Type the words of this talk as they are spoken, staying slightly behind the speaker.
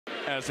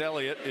as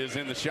Elliott is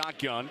in the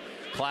shotgun.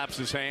 Claps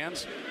his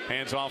hands.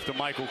 Hands off to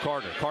Michael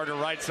Carter. Carter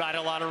right side,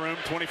 a lot of room,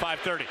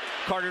 25-30.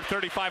 Carter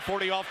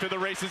 35-40 off to the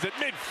races at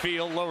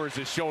midfield. Lowers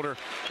his shoulder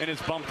and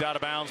is bumped out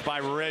of bounds by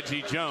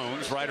Reggie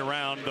Jones right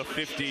around the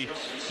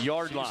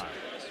 50-yard line.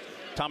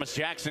 Thomas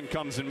Jackson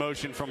comes in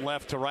motion from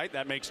left to right.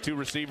 That makes two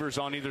receivers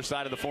on either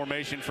side of the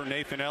formation for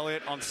Nathan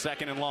Elliott on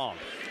 2nd and long.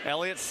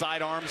 Elliott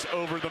sidearms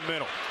over the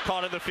middle.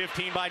 Caught at the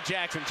 15 by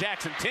Jackson.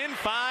 Jackson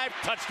 10-5,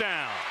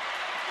 touchdown.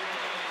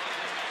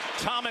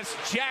 Thomas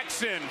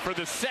Jackson, for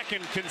the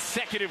 2nd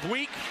consecutive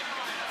week,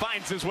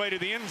 finds his way to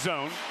the end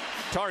zone.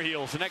 Tar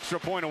Heels an extra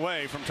point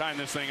away from tying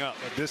this thing up.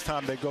 This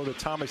time they go to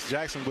Thomas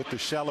Jackson with the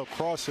shallow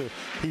crosser.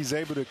 He's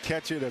able to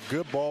catch it. A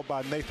good ball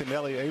by Nathan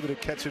Elliott, able to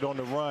catch it on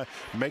the run,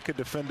 make a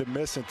defender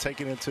miss, and take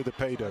it into the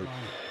pay dirt.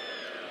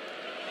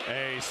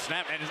 A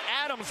snap, and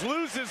Adams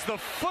loses the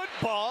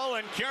football,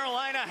 and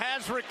Carolina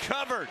has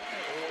recovered.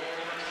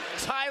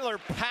 Tyler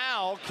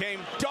Powell came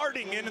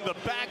darting into the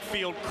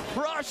backfield,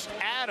 crushed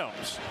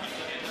Adams.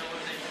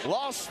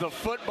 Lost the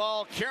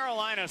football.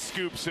 Carolina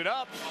scoops it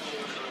up.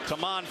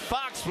 Tamon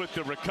Fox with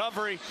the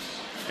recovery.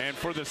 And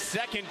for the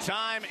 2nd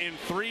time in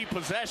 3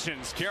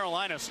 possessions,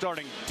 Carolina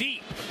starting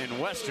deep in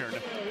Western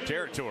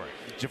territory.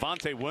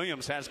 Javonte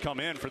Williams has come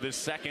in for this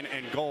 2nd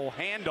and goal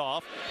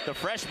handoff. The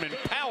freshman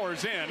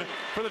powers in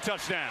for the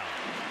touchdown.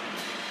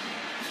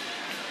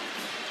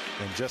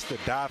 And just a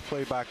dive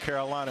play by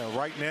Carolina.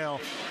 Right now,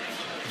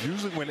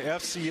 usually when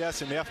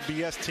FCS and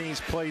FBS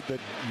teams play, the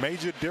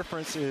major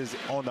difference is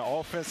on the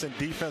offense and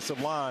defensive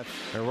line.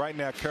 And right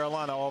now,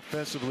 Carolina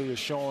offensively is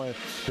showing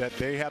that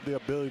they have the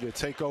ability to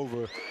take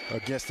over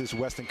against this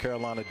Western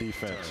Carolina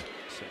defense.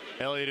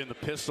 Elliott in the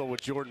pistol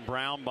with Jordan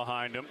Brown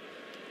behind him.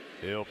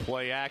 He'll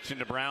play action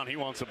to Brown. He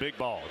wants a big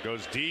ball.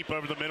 Goes deep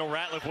over the middle.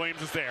 Ratliff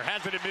Williams is there.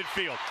 Has it in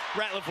midfield.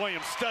 Ratliff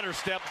Williams stutter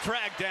step,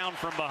 dragged down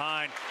from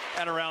behind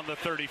at around the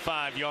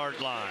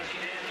 35-yard line.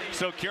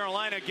 So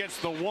Carolina gets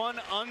the one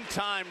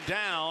untimed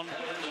down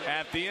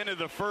at the end of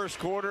the first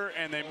quarter,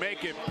 and they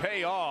make it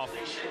pay off.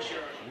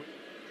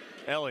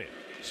 Elliott,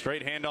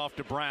 straight handoff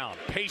to Brown.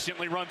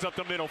 Patiently runs up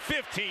the middle.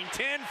 15,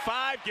 10,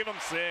 5, give him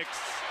 6.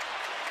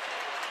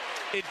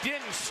 It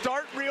didn't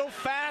start real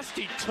fast.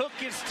 He took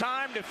his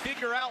time to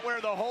figure out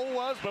where the hole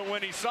was, but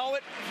when he saw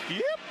it,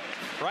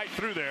 right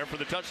through there for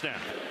the touchdown.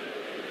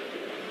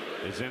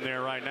 Is in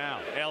there right now.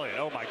 Elliott,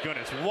 oh my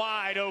goodness,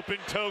 wide open.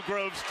 Toe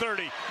Groves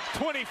 30,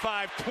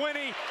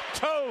 25-20,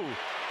 toe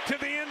to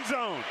the end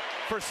zone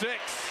for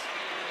 6.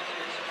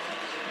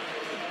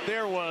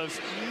 There was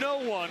no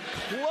one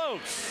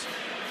close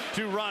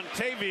to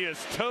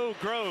Rontavious Toe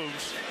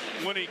Groves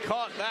when he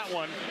caught that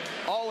one.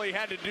 All he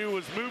had to do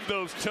was move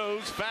those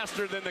toes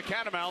faster than the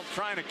Catamounts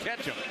trying to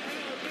catch him.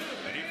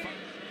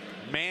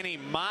 Manny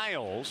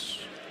Miles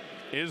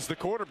is the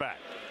quarterback.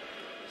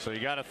 So you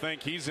got to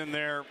think he's in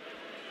there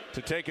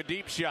to take a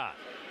deep shot.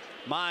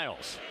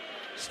 Miles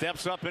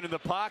steps up into the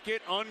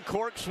pocket,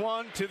 uncorks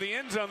one to the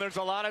end zone. There's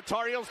a lot of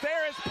Tar Heels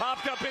there. It's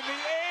popped up in the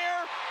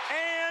air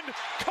and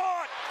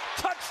caught.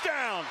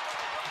 Touchdown.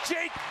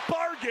 Jake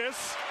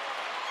Bargas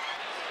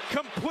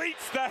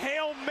completes the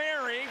Hail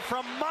Mary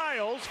from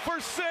Miles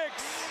for 6.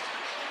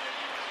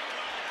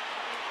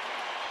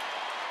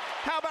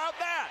 How about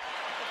that?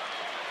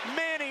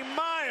 Manny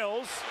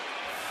Miles,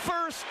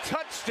 first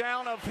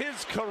touchdown of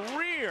his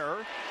career,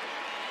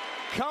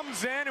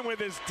 comes in, and with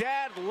his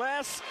dad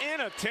Les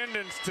in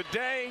attendance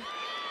today.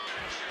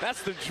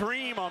 That's the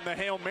dream on the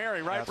Hail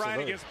Mary, right, Absolutely.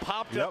 Brian? It gets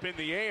popped up in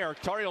the air.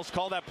 Tar Heels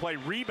call that play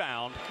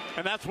rebound,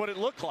 and that's what it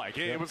looked like.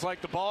 It was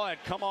like the ball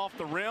had come off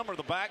the rim or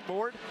the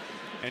backboard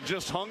and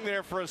just hung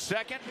there for a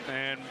second.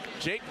 And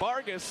Jake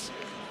Bargas,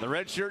 the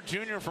redshirt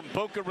junior from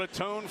Boca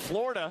Raton,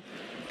 Florida,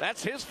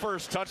 that's his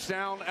first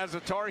touchdown as a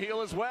Tar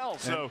Heel as well.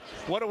 So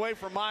what a way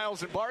for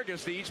Miles and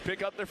Bargas to each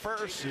pick up their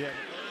first. Yeah.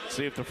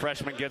 See if the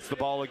freshman gets the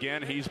ball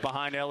again. He's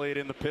behind Elliott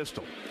in the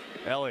pistol.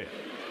 Elliott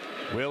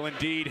will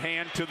indeed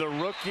hand to the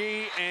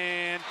rookie,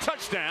 and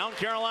touchdown,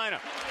 Carolina.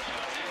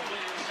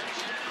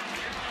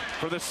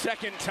 For the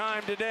 2nd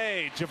time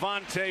today,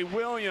 Javonte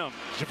Williams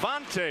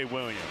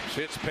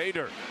hits pay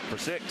dirt for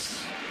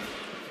 6.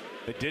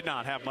 They did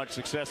not have much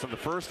success in the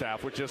first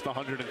half with just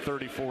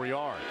 134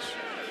 yards.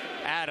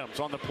 Adams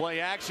on the play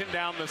action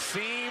down the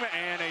seam,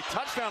 and a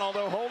touchdown,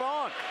 although hold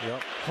on.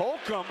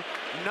 Holcomb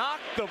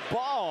knocked the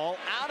ball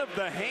out of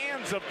the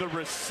hands of the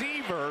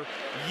receiver,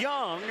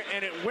 Young,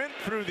 and it went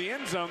through the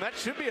end zone. That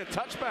should be a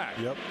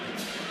touchback.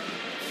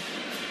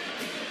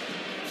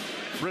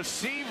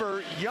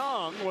 Receiver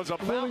Young was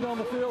about moving on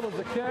the field as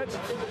a catch,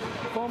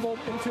 fumbled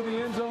into the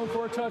end zone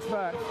for a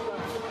touchback.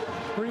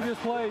 Previous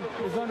play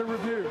is under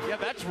review. Yeah,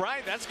 that's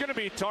right. That's going to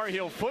be Tar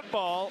Heel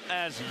football,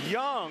 as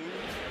Young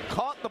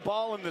caught the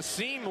ball in the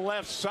seam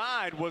left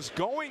side, was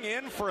going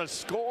in for a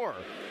score,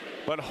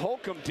 but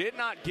Holcomb did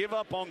not give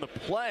up on the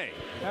play.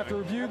 After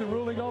review, the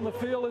ruling on the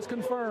field is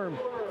confirmed.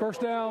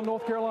 First down,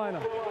 North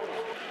Carolina.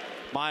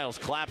 Miles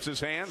claps his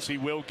hands. He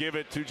will give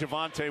it to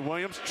Javonte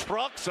Williams.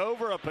 Trucks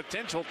over a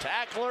potential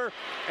tackler,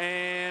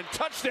 and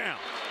touchdown.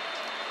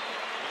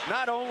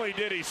 Not only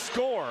did he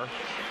score,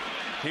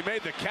 He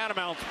made the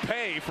Catamounts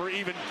pay for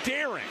even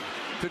daring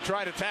to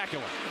try to tackle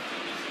him.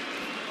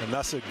 And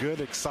that's a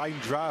good, exciting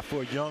drive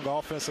for a young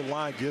offensive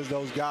line. Gives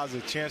those guys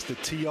a chance to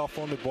tee off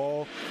on the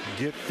ball,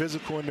 get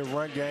physical in the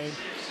run game.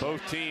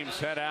 Both teams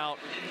head out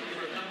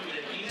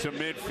to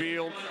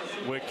midfield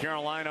with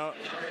Carolina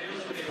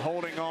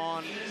holding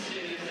on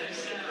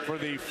for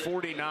the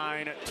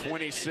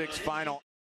 49-26 final.